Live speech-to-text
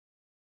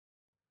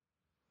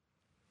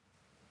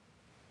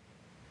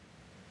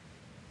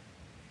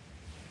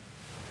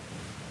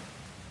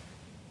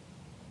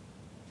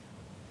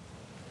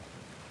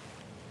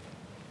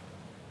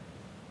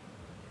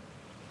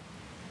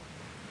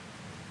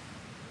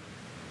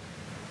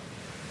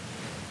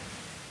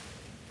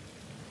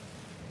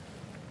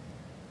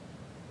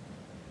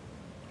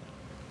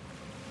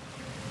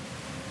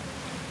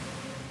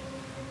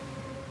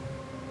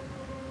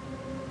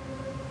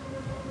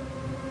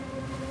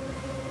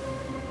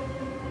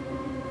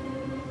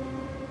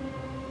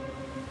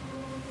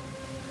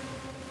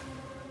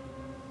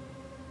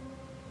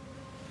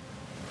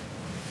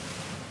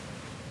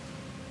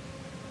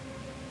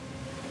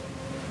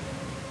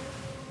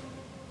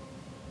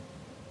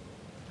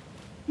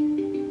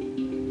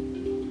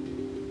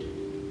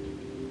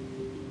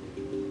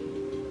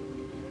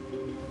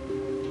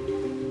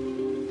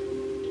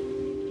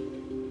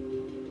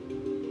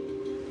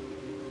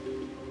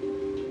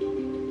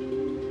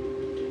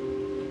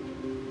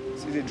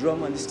the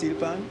drum and the steel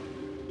pan?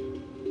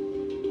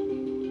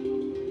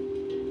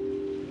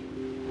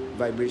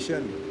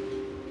 Vibration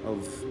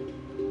of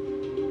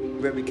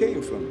where we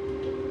came from.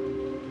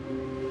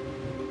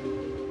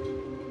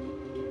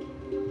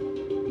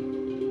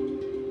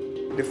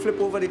 They flip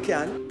over the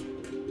can,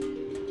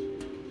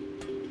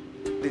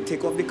 they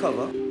take off the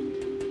cover,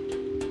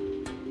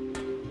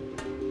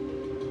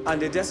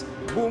 and they just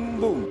boom,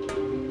 boom,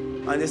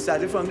 and they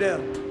started from there.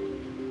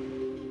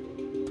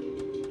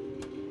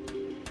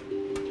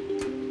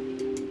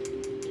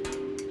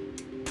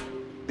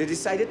 They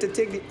decided to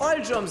take the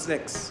oil drums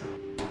next.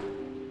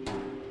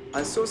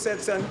 And so said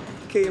son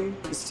came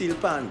the steel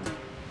pan.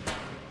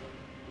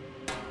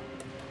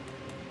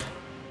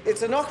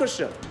 It's an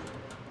orchestra,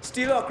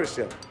 steel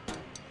orchestra.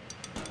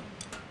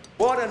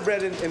 Born and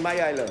bred in my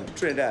island,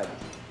 Trinidad,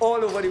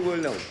 all over the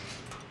world now.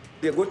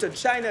 You go to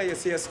China, you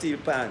see a steel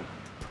pan.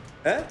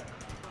 Eh?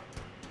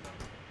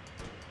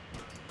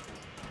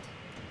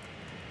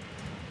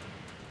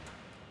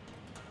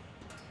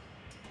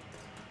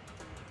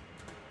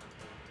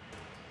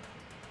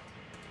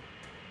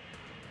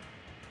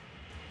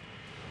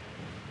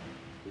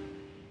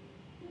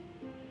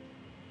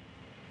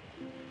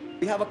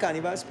 We have a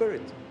carnival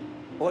spirit.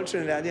 All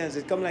Trinidadians,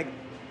 they come like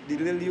the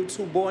little youths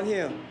who born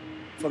here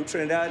from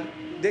Trinidad,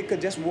 they could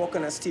just walk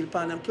on a steel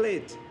pan and play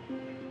it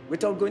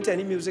without going to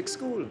any music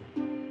school.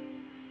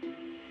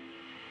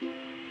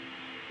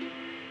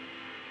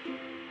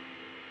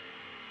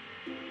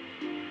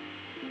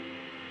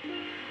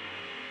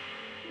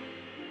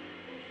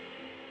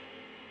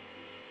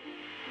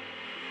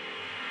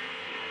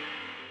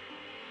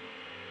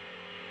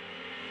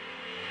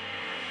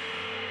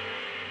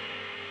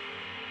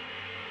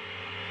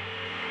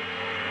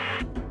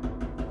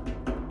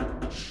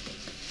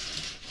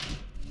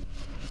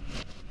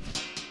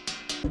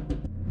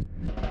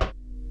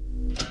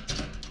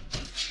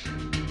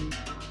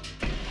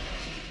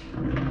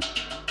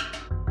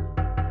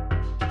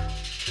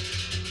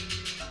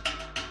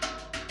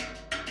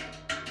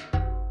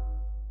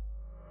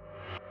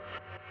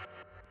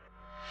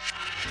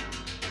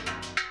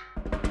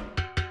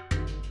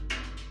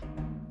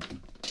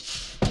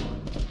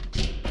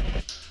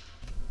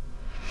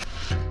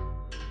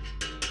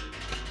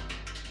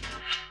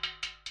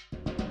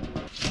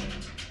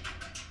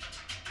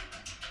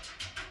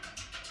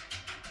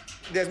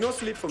 There's no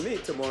sleep for me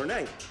tomorrow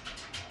night.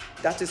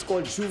 That is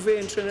called Juve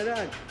in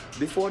Trinidad.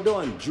 Before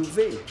dawn,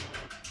 Juve.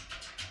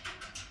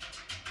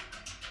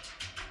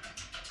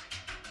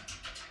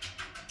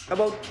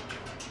 About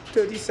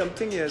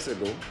 30-something years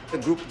ago, a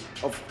group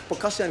of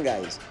percussion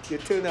guys, they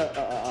turn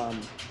a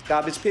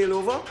garbage pail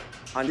over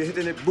and they're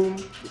hitting it boom.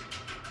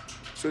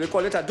 So they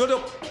call it a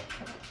duduk.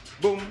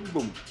 Boom,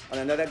 boom. And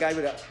another guy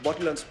with a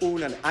bottle and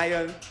spoon and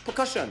iron,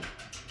 percussion.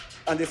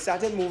 And they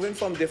started moving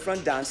from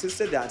different dances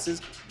to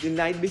dances the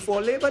night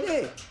before Labor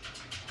Day.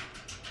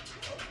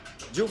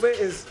 Juve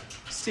is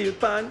steel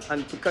pan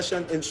and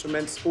percussion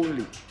instruments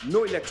only,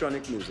 no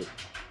electronic music.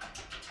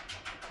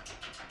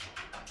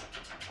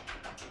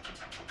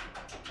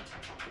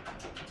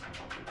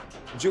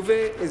 Juve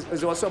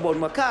is also about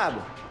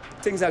macabre,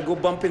 things that go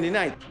bump in the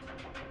night.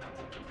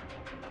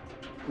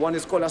 One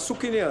is called a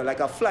souvenir, like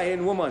a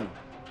flying woman.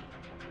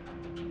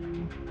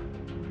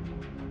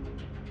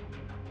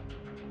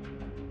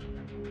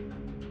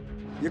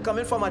 You're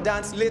coming from a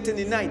dance late in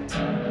the night,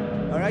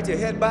 all right? Your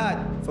head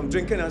bad from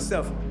drinking and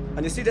stuff,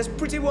 and you see this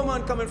pretty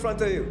woman come in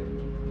front of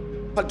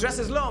you. Her dress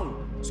is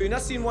long, so you're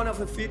not seeing one of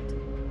her feet.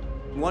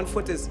 One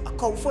foot is a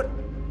cow foot,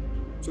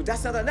 so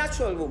that's not a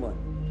natural woman.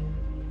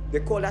 They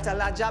call that a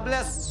la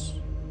diablesse.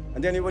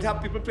 And then you would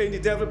have people playing the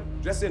devil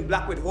dressed in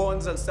black with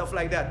horns and stuff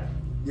like that.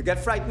 You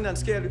get frightened and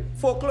scared.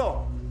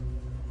 Folklore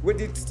with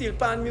the steel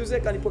pan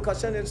music and the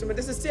percussion instrument.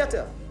 This is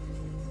theater.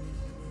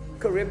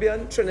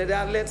 Caribbean,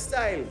 Trinidad-led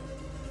style.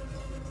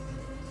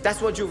 That's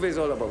what Juve is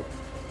all about.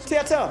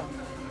 Theater.